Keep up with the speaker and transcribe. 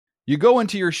You go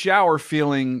into your shower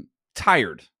feeling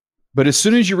tired, but as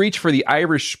soon as you reach for the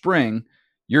Irish Spring,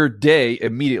 your day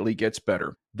immediately gets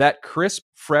better. That crisp,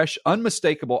 fresh,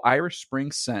 unmistakable Irish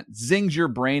Spring scent zings your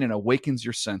brain and awakens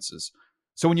your senses.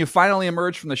 So when you finally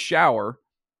emerge from the shower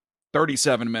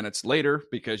 37 minutes later,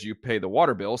 because you pay the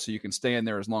water bill so you can stay in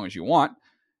there as long as you want,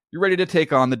 you're ready to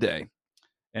take on the day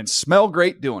and smell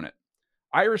great doing it.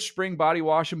 Irish Spring Body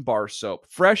Wash and Bar Soap.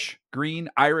 Fresh, green,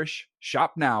 Irish.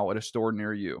 Shop now at a store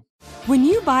near you. When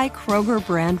you buy Kroger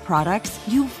brand products,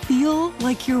 you feel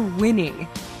like you're winning.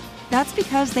 That's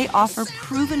because they offer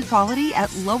proven quality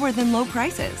at lower than low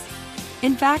prices.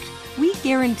 In fact, we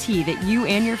guarantee that you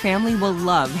and your family will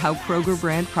love how Kroger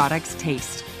brand products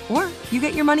taste, or you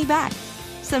get your money back.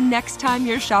 So next time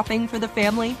you're shopping for the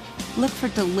family, look for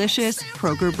delicious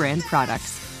Kroger brand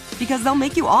products, because they'll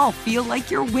make you all feel like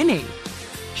you're winning.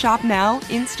 Shop now,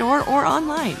 in-store, or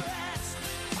online.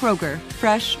 Kroger,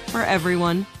 fresh for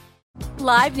everyone.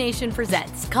 Live Nation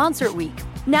presents Concert Week.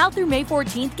 Now through May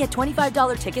 14th, get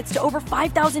 $25 tickets to over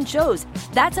 5,000 shows.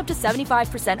 That's up to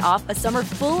 75% off a summer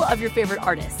full of your favorite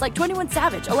artists like 21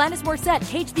 Savage, Alanis Morissette,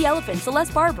 Cage the Elephant,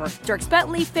 Celeste Barber, Dierks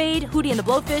Bentley, Fade, Hootie and the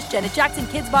Blowfish, Janet Jackson,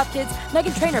 Kidz Bop Kids,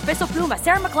 Meghan Trainor, Bissell Pluma,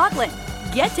 Sarah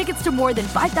McLachlan. Get tickets to more than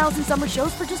 5,000 summer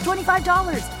shows for just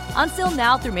 $25. Until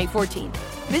now through May 14th.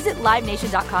 Visit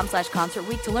LiveNation.com/Concert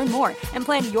Week to learn more and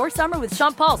plan your summer with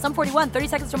Sean Paul, Sum 41, 30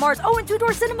 Seconds to Mars, and Two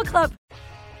Door Cinema Club.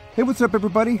 Hey, what's up,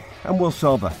 everybody? I'm Will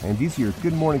Selva, and these are your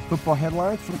Good Morning Football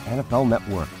headlines from NFL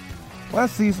Network.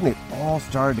 Last season, it all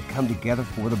started to come together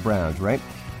for the Browns, right?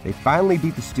 They finally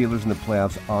beat the Steelers in the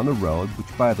playoffs on the road,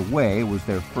 which, by the way, was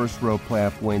their first road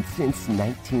playoff win since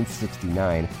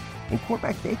 1969. And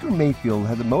quarterback Baker Mayfield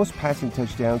had the most passing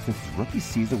touchdowns since his rookie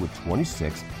season with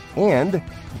 26, and a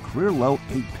career-low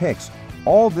 8 picks.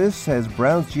 All this has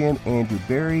Browns GM Andrew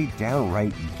Berry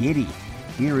downright giddy.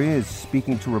 Here is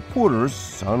speaking to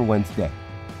reporters on Wednesday.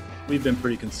 We've been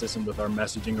pretty consistent with our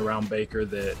messaging around Baker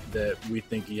that we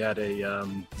think he had a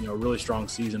really strong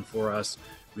season for us.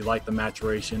 We like the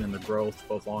maturation and the growth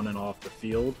both on and off the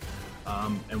field,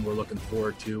 and we're looking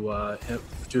forward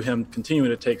to him continuing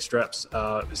to take steps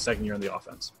his second year in the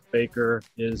offense. Baker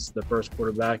is the first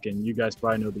quarterback, and you guys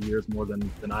probably know the years more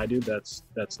than I do. That's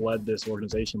led this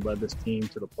organization, led this team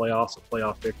to the playoffs, a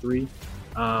playoff victory.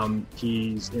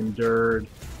 He's endured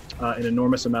an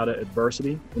enormous amount of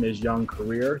adversity in his young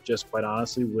career, just quite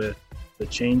honestly, with the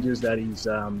changes that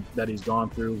he's gone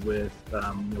through with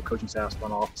coaching staffs,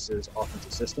 front offices,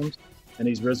 offensive systems, and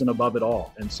he's risen above it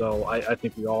all. And so I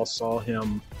think we all saw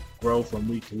him grow from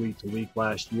week to week to week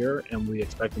last year, and we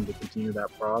expect him to continue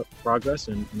that progress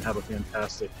and have a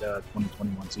fantastic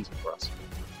 2021 season for us.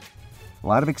 A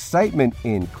lot of excitement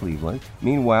in Cleveland.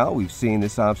 Meanwhile, we've seen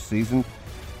this offseason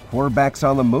quarterbacks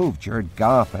on the move. Jared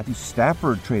Goff, Matthew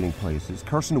Stafford trading places.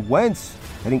 Carson Wentz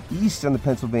heading east on the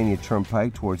Pennsylvania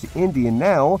Turnpike towards Indy. And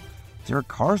now, Derek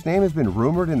Carr's name has been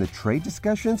rumored in the trade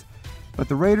discussions. But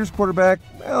the Raiders quarterback,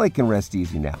 well, he can rest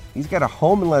easy now. He's got a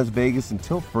home in Las Vegas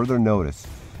until further notice.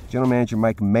 General Manager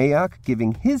Mike Mayock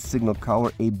giving his signal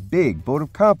caller a big vote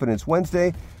of confidence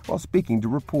Wednesday while speaking to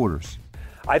reporters.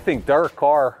 I think Derek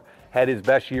Carr had his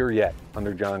best year yet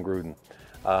under John Gruden.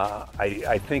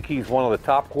 I think he's one of the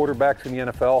top quarterbacks in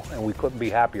the NFL, and we couldn't be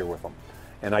happier with him.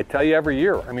 And I tell you every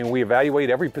year, we evaluate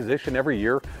every position every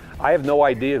year. I have no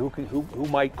idea who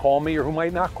might call me or who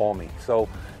might not call me. So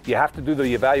you have to do the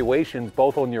evaluations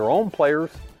both on your own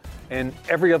players and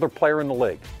every other player in the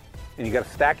league. And you got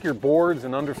to stack your boards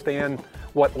and understand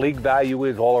what league value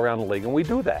is all around the league, and we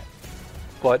do that.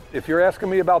 But if you're asking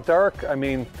me about Derek, I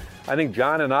think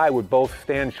John and I would both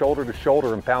stand shoulder to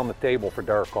shoulder and pound the table for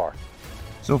Derek Carr.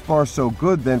 So far, so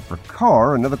good then for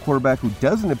Carr. Another quarterback who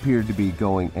doesn't appear to be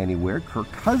going anywhere,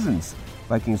 Kirk Cousins.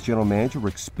 Vikings general manager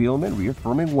Rick Spielman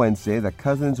reaffirming Wednesday that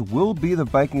Cousins will be the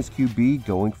Vikings QB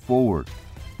going forward.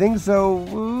 Things,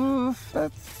 though,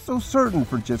 that's so certain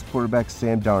for Jets quarterback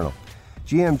Sam Darnold.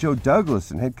 GM Joe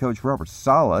Douglas and head coach Robert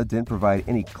Saleh didn't provide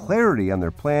any clarity on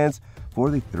their plans for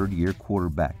the third-year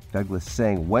quarterback. Douglas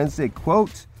saying Wednesday,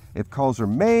 quote, "If calls are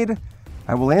made,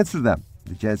 I will answer them."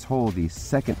 The Jets hold the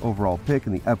second overall pick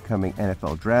in the upcoming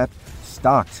NFL draft,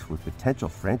 stocked with potential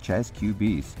franchise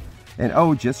QBs.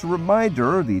 And just a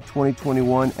reminder, the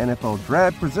 2021 NFL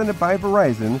Draft presented by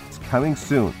Verizon is coming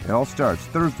soon. It all starts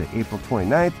Thursday, April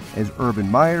 29th, as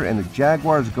Urban Meyer and the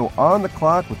Jaguars go on the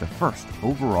clock with the first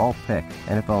overall pick.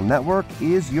 NFL Network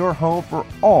is your home for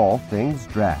all things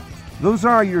draft. Those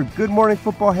are your Good Morning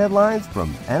Football headlines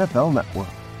from NFL Network.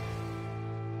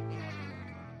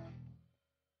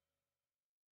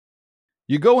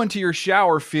 You go into your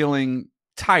shower feeling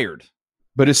tired,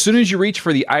 but as soon as you reach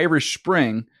for the Irish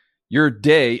Spring, your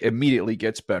day immediately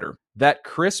gets better. That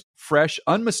crisp, fresh,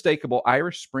 unmistakable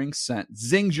Irish Spring scent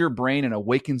zings your brain and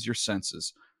awakens your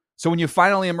senses. So when you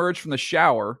finally emerge from the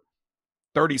shower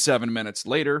 37 minutes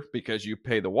later, because you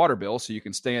pay the water bill so you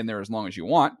can stay in there as long as you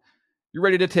want, you're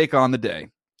ready to take on the day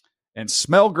and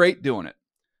smell great doing it.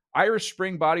 Irish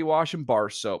Spring Body Wash and Bar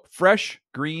Soap. Fresh,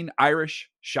 green, Irish.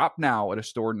 Shop now at a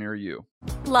store near you.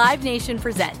 Live Nation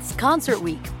presents Concert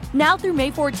Week. Now through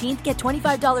May 14th, get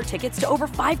 $25 tickets to over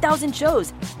 5,000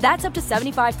 shows. That's up to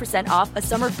 75% off a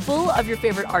summer full of your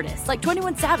favorite artists like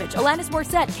 21 Savage, Alanis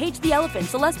Morissette, Cage the Elephant,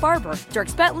 Celeste Barber,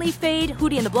 Dierks Bentley, Fade,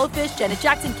 Hootie and the Blowfish, Janet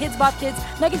Jackson, Kids Bop Kids,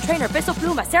 Meghan Trainor, Bissell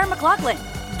Pluma, Sarah McLachlan.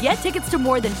 Get tickets to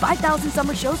more than 5,000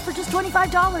 summer shows for just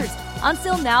 $25.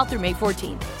 Until now through May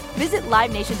 14th. Visit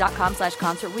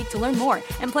LiveNation.com/Concert Week to learn more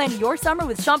and plan your summer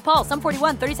with Sean Paul, Sum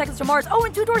 41, 30 Seconds to Mars,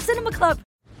 and Two Door Cinema Club.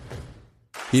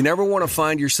 You never want to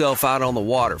find yourself out on the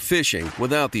water fishing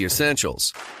without the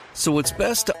essentials. So it's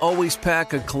best to always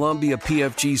pack a Columbia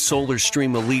PFG Solar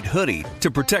Stream Elite hoodie to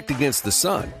protect against the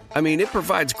sun. I mean, it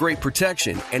provides great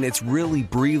protection and it's really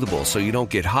breathable so you don't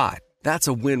get hot. That's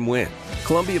a win-win.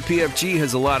 Columbia PFG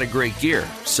has a lot of great gear,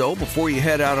 so before you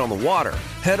head out on the water,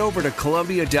 head over to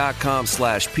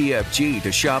Columbia.com/PFG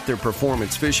to shop their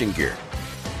performance fishing gear.